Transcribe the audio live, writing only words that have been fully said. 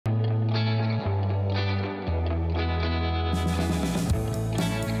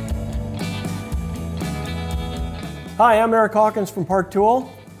Hi, I'm Eric Hawkins from Park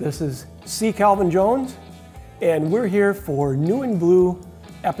Tool. This is C. Calvin Jones, and we're here for New and Blue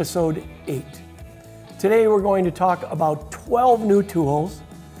episode 8. Today we're going to talk about 12 new tools,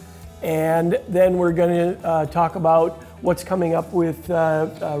 and then we're going to talk about what's coming up with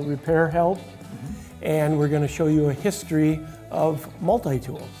repair help, and we're going to show you a history of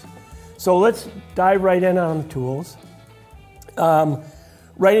multi-tools. So let's dive right in on the tools.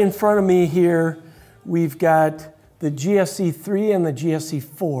 Right in front of me here, we've got the GSC3 and the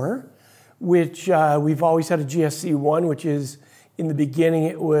GSC4, which we've always had a GSC1, which is, in the beginning,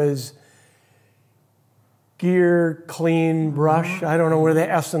 it was gear clean brush. I don't know where the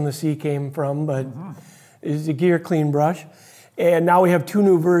S and the C came from, but it's a gear clean brush. And now we have two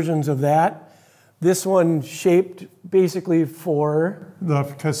new versions of that. This one shaped basically for the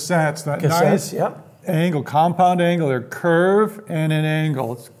cassettes, that cassettes, nice angle, compound angle, they're curve and an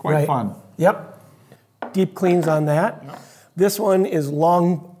angle. It's quite fun. Yep. Deep cleans on that. Yep. This one is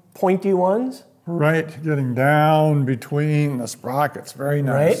long, pointy ones. Right, getting down between the sprockets. Very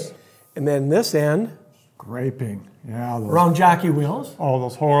nice. Right. And then this end, graping. Yeah. Those, round jockey wheels. Oh,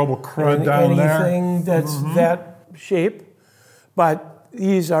 those horrible crud down there. Anything that's that shape. But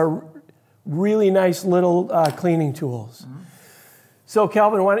these are really nice little cleaning tools. So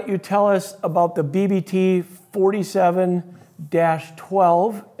Calvin, why don't you tell us about the BBT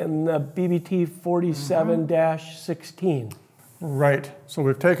 47-12 and the BBT 47-16. Right, so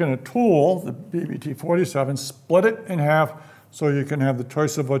we've taken a tool, the BBT 47, split it in half so you can have the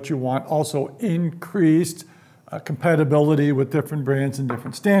choice of what you want, also increased compatibility with different brands and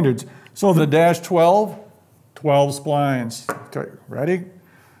different standards. So the -12, 12 splines. Okay, ready?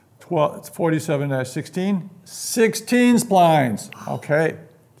 47-16, 16 splines. Okay,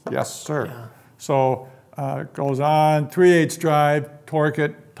 yes sir. Yeah. So it goes on, 3/8 drive, torque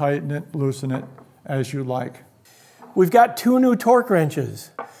it, tighten it, loosen it as you like. We've got two new torque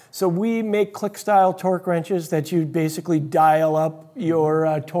wrenches. So we make click style torque wrenches that you basically dial up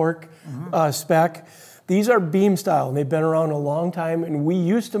your torque spec. These are beam style, and they've been around a long time, and we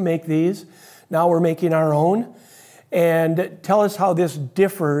used to make these. Now we're making our own. And tell us how this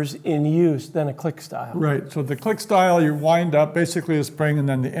differs in use than a click style. Right, so the click style, you wind up basically a spring and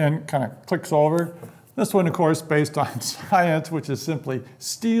then the end kind of clicks over. This one, of course, based on science, which is simply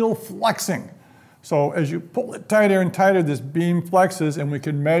steel flexing. So as you pull it tighter and tighter, this beam flexes, and we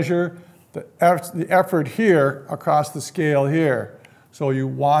can measure the effort here across the scale here. So you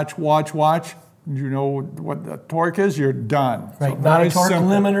watch, you know what the torque is, you're done. Right, so not a torque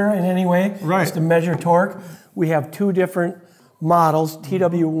limiter in any way, right. Just to measure torque. We have two different models,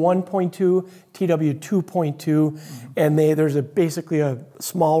 TW 1.2, TW 2.2, and there's basically a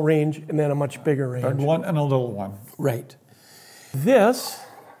small range and then a much bigger range. Big one and a little one. Right. This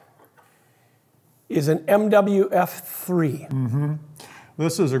is an MWF3.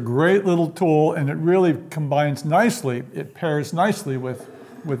 This is a great little tool, and it really combines nicely. It pairs nicely with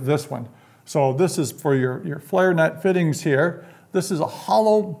this one. So this is for your flare nut fittings here. This is a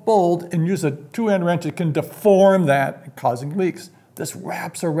hollow bolt, and use a 2-end wrench. It can deform that, causing leaks. This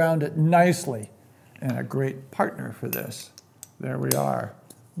wraps around it nicely, and a great partner for this. There we are.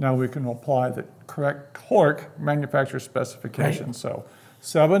 Now we can apply the correct torque manufacturer specification. Right. So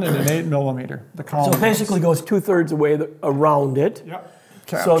 7 and an 8 millimeter. So it basically goes 2/3 the way around it. Yep.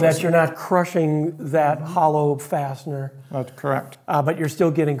 So that you're not crushing that hollow fastener. That's correct. But you're still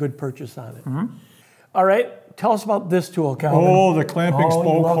getting good purchase on it. All right. Tell us about this tool, Calvin. Oh, the clamping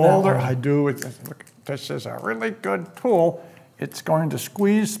spoke holder. I do. Look, this is a really good tool. It's going to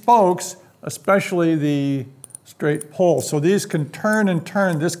squeeze spokes, especially the straight pull. So these can turn and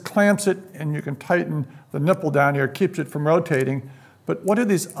turn. This clamps it, and you can tighten the nipple down here, keeps it from rotating. But what are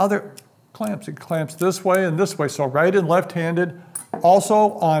these other clamps? It clamps this way and this way, so right and left-handed.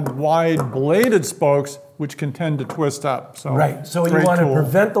 Also on wide bladed spokes, which can tend to twist up. So right, so you want to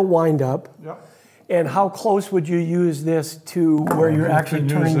prevent the wind up. Yep. And how close would you use this to where you're actually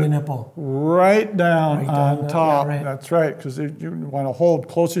turning the nipple? Right down on top. Yeah, right. That's right, because you want to hold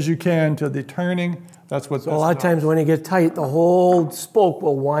close as you can to the turning. That's what. So a lot of times when you get tight, the whole spoke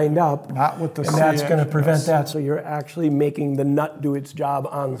will wind up. Not with the and that's going to prevent that. So you're actually making the nut do its job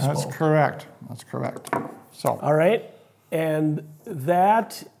on the spoke. That's correct. That's correct. So. All right, and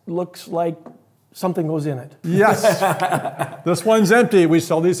that looks like something goes in it. Yes. This one's empty. We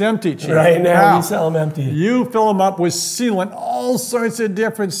sell these empty. Right now we sell them empty. You fill them up with sealant, all sorts of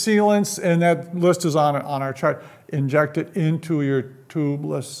different sealants, and that list is on our chart. Inject it into your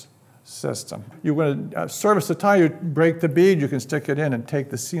tubeless system. You want to service the tire, you break the bead, you can stick it in and take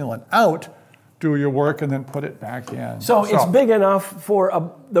the sealant out. do your work, and then put it back in. So it's big enough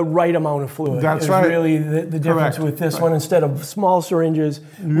for the right amount of fluid. That's right. Really the difference with this one. Instead of small syringes,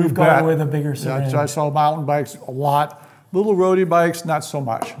 we've gone with a bigger syringe. I saw mountain bikes a lot. Little roadie bikes, not so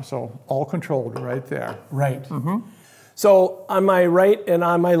much. So all controlled right there. Right. So on my right and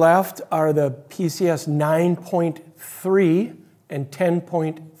on my left are the PCS 9.3 and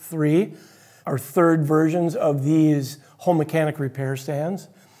 10.3, our third versions of these home mechanic repair stands.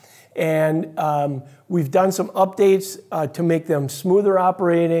 And we've done some updates to make them smoother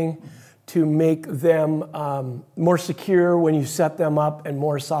operating, to make them more secure when you set them up, and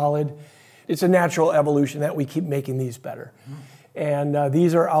more solid. It's a natural evolution that we keep making these better. And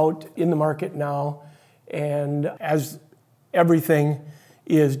these are out in the market now. And as everything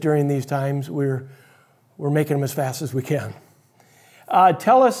is during these times, we're making them as fast as we can.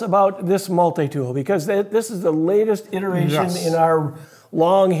 Tell us about this multi-tool, because this is the latest iteration in our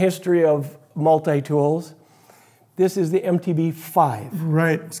long history of multi-tools. This is the MTB5.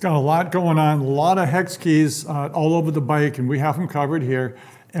 Right, it's got a lot going on, a lot of hex keys all over the bike, and we have them covered here.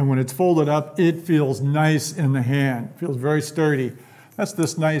 And when it's folded up, it feels nice in the hand. It feels very sturdy. That's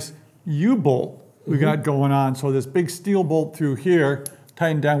this nice U-bolt we got going on. So this big steel bolt through here,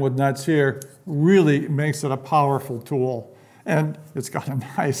 tightened down with nuts here, really makes it a powerful tool. And it's got a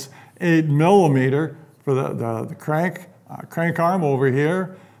nice 8mm for the crank arm over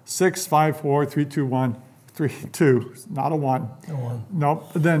here. 6, 5, 4, 3, 2, 1, 3, 2. Not a 1. No 1.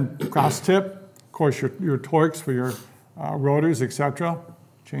 Nope. Then cross tip, of course, your torques for your rotors, etc.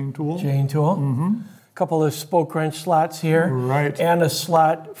 Chain tool. Chain tool. Couple of spoke wrench slots here. Right. And a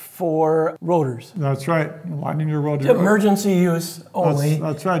slot for rotors. That's right. Lining your rotor. Emergency use only.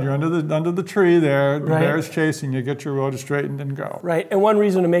 That's right. You're under the tree there. The bear's chasing you. Get your rotor straightened and go. Right. And one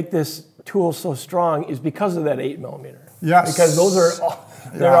reason to make this tool so strong is because of that 8mm. Yes. Because those are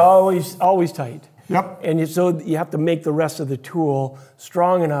they're always tight. Yep. And so you have to make the rest of the tool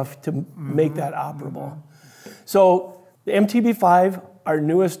strong enough to make that operable. So the MTB5, our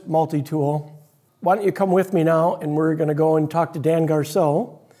newest multi-tool. Why don't you come with me now, and we're going to go and talk to Dan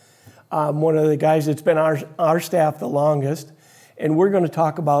Garceau, one of the guys that's been our staff the longest, and we're going to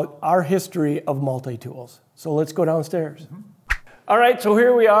talk about our history of multi-tools. So let's go downstairs. All right, so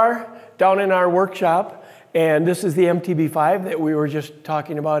here we are down in our workshop, and this is the MTB5 that we were just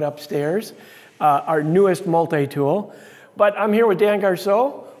talking about upstairs, our newest multi-tool. But I'm here with Dan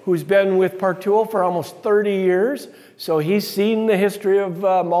Garceau, who's been with Park Tool for almost 30 years, so he's seen the history of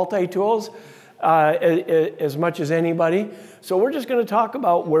multi-tools as much as anybody. So we're just going to talk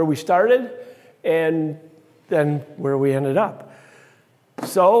about where we started and then where we ended up.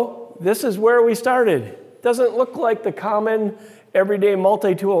 So this is where we started. Doesn't look like the common everyday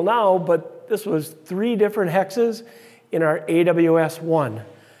multi-tool now, but this was 3 different hexes in our AWS-1.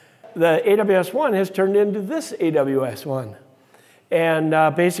 The AWS-1 has turned into this AWS-1.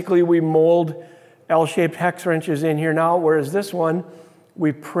 And basically we mold L-shaped hex wrenches in here now, whereas this one,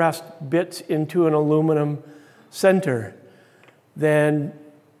 we pressed bits into an aluminum center. Then,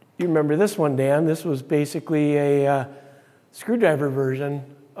 you remember this one, Dan? This was basically a screwdriver version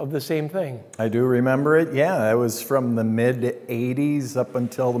of the same thing. I do remember it, yeah. It was from the mid-'80s up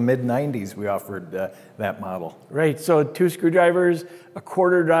until the mid-'90s we offered that model. Right, so 2 screwdrivers, a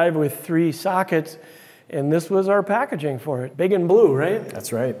quarter drive with 3 sockets, and this was our packaging for it. Big and blue, right?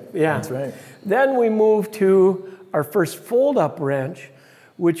 That's right. Yeah. That's right. Then we moved to our first fold-up wrench,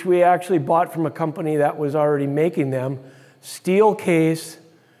 which we actually bought from a company that was already making them. Steel case.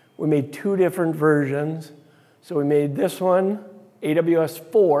 We made 2 different versions. So we made this one,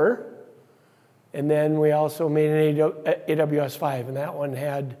 AWS-4, and then we also made an AWS-5, and that one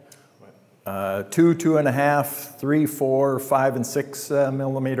had 2, 2.5, 3, 4, 5, and 6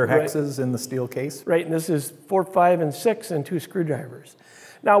 millimeter hexes in the steel case. Right, and this is 4, 5, and 6, and 2 screwdrivers.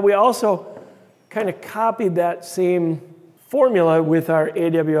 Now we also kind of copied that same formula with our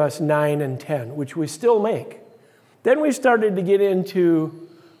AWS 9 and 10, which we still make. Then we started to get into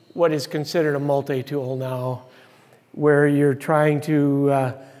what is considered a multi-tool now, where you're trying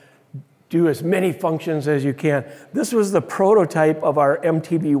to do as many functions as you can. This was the prototype of our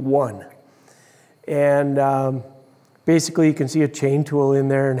MTB1. And basically you can see a chain tool in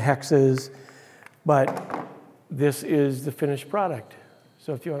there and hexes, but this is the finished product.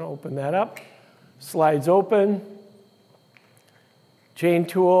 So if you want to open that up, slides open. Chain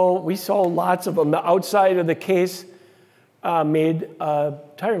tool, we sold lots of them. The outside of the case made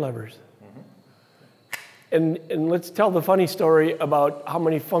tire levers. And let's tell the funny story about how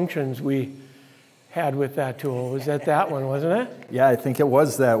many functions we had with that tool. Was that one, wasn't it? Yeah, I think it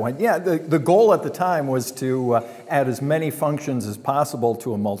was that one. Yeah, the goal at the time was to add as many functions as possible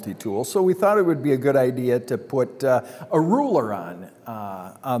to a multi-tool. So we thought it would be a good idea to put a ruler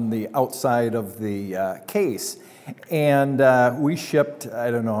on the outside of the case. And we shipped,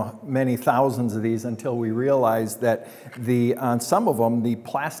 I don't know, many thousands of these until we realized that on some of them, the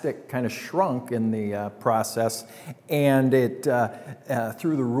plastic kind of shrunk in the process, and it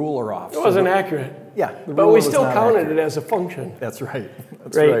threw the ruler off. It wasn't accurate. Yeah, but we still counted it as a function. That's right.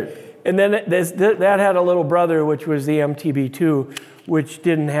 That's right. And then that had a little brother, which was the MTB2, which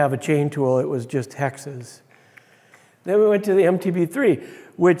didn't have a chain tool. It was just hexes. Then we went to the MTB3,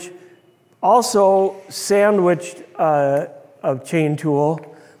 which also sandwiched a chain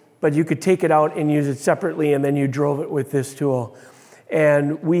tool, but you could take it out and use it separately, and then you drove it with this tool.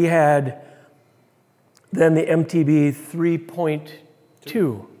 And we had then the MTB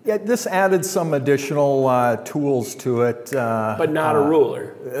 3.2. Yeah, this added some additional tools to it. But not a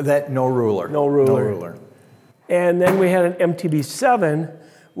ruler. No ruler. No ruler. No ruler. And then we had an MTB 7,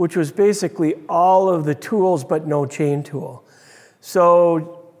 which was basically all of the tools but no chain tool.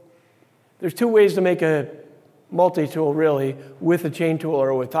 So there's two ways to make a multi-tool, really, with a chain tool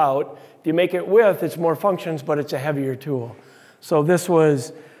or without. If you make it with, it's more functions, but it's a heavier tool. So this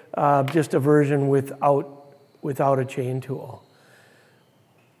was just a version without a chain tool.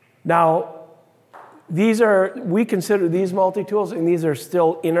 Now, we consider these multi-tools, and these are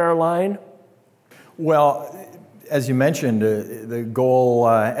still in our line. Well, as you mentioned, the goal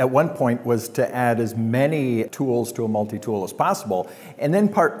at one point was to add as many tools to a multi-tool as possible. And then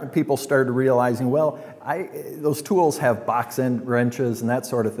people started realizing, well, those tools have box end wrenches and that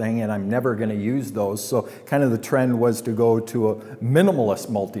sort of thing, and I'm never going to use those. So kind of the trend was to go to a minimalist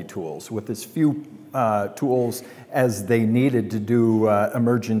multi-tools with as few tools as they needed to do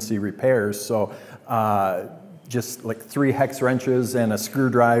emergency repairs. So just like 3 hex wrenches and a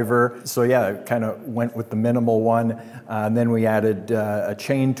screwdriver. So yeah, it kind of went with the minimal one. And then we added a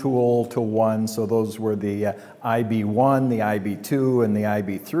chain tool to one. So those were the IB1, the IB2, and the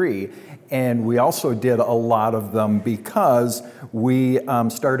IB3. And we also did a lot of them because we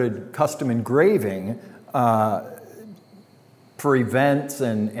started custom engraving for events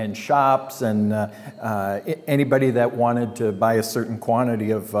and shops and anybody that wanted to buy a certain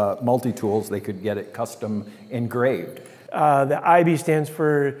quantity of multi-tools, they could get it custom engraved. The IB stands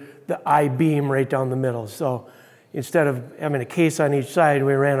for the I-beam right down the middle. So instead of having a case on each side,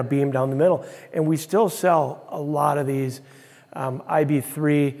 we ran a beam down the middle. And we still sell a lot of these.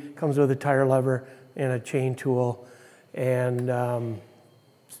 IB3 comes with a tire lever and a chain tool. And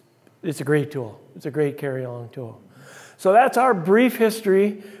it's a great tool. It's a great carry-along tool. So that's our brief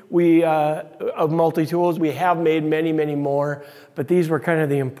history of multi-tools. We have made many, many more, but these were kind of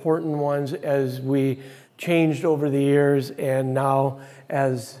the important ones as we changed over the years. And now,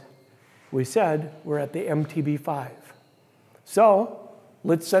 as we said, we're at the MTB5. So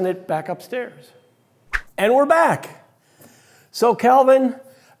let's send it back upstairs. And we're back. So Calvin,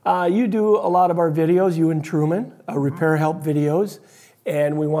 you do a lot of our videos, you and Truman, repair help videos,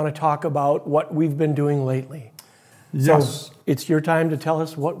 and we want to talk about what we've been doing lately. Yes. So it's your time to tell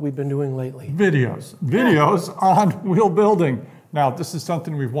us what we've been doing lately. Videos on wheel building. Now, this is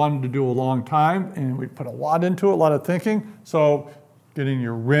something we've wanted to do a long time, and we put a lot into it, a lot of thinking. So getting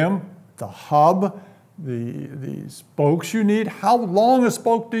your rim, the hub, the spokes you need. How long a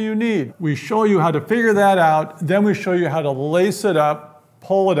spoke do you need? We show you how to figure that out. Then we show you how to lace it up,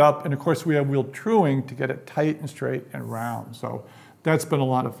 pull it up, and of course we have wheel truing to get it tight and straight and round. So that's been a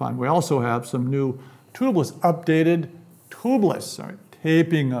lot of fun. We also have some new tubeless, updated tubeless, so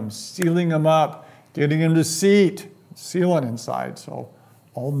taping them, sealing them up, getting them to seat, sealant inside, so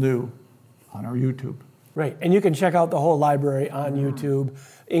all new on our YouTube. Right, and you can check out the whole library on YouTube,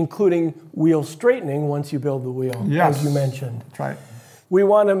 including wheel straightening once you build the wheel, as you mentioned. That's right. We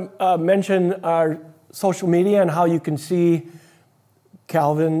want to mention our social media and how you can see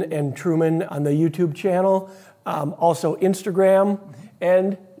Calvin and Truman on the YouTube channel, also Instagram,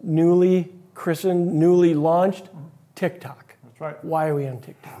 and newly launched TikTok. That's right. Why are we on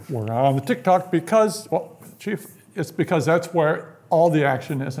TikTok? We're on the TikTok because, well, Chief, it's because that's where all the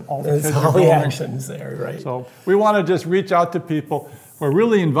action is and all the kids are going. Action's there, right? So we want to just reach out to people. We're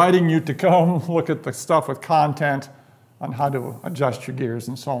really inviting you to come look at the stuff with content on how to adjust your gears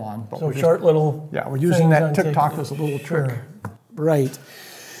and so on. But so short little we're using that TikTok as a little trick. Right.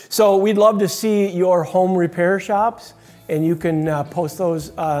 So we'd love to see your home repair shops, and you can post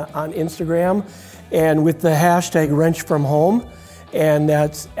those on Instagram and with the hashtag #WrenchFromHome, and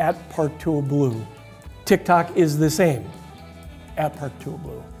that's @ParkToolBlue. TikTok is the same,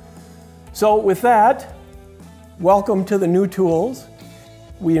 @ParkToolBlue. So with that, welcome to the new tools.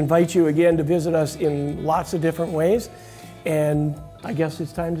 We invite you again to visit us in lots of different ways. And I guess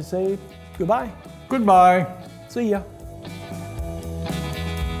it's time to say goodbye. Goodbye. See ya.